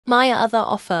My other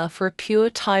offer for a pure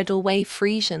tidal wave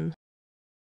Friesian.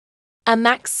 A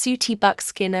Max Sooty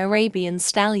buckskin Arabian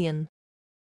stallion.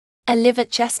 A livet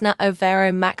chestnut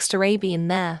Overo maxed Arabian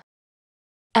mare.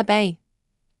 A bay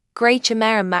grey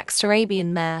Chimera maxed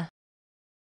Arabian mare.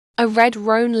 A red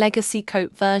roan legacy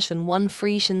coat version 1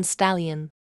 Friesian stallion.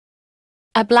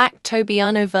 A black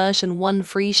Tobiano version 1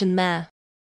 Friesian mare.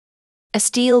 A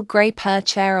steel grey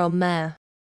Perchero mare.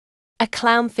 A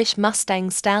clownfish Mustang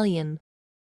stallion.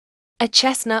 A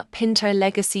chestnut Pinto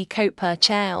legacy coat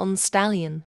Percher on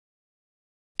stallion.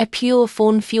 A pure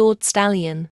fawn fjord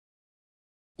stallion.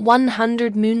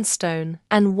 100 moonstone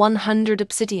and 100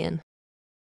 obsidian.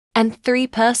 And 3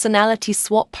 personality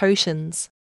swap potions.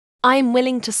 I am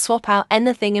willing to swap out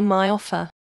anything in my offer.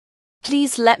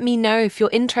 Please let me know if you're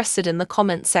interested in the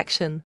comment section.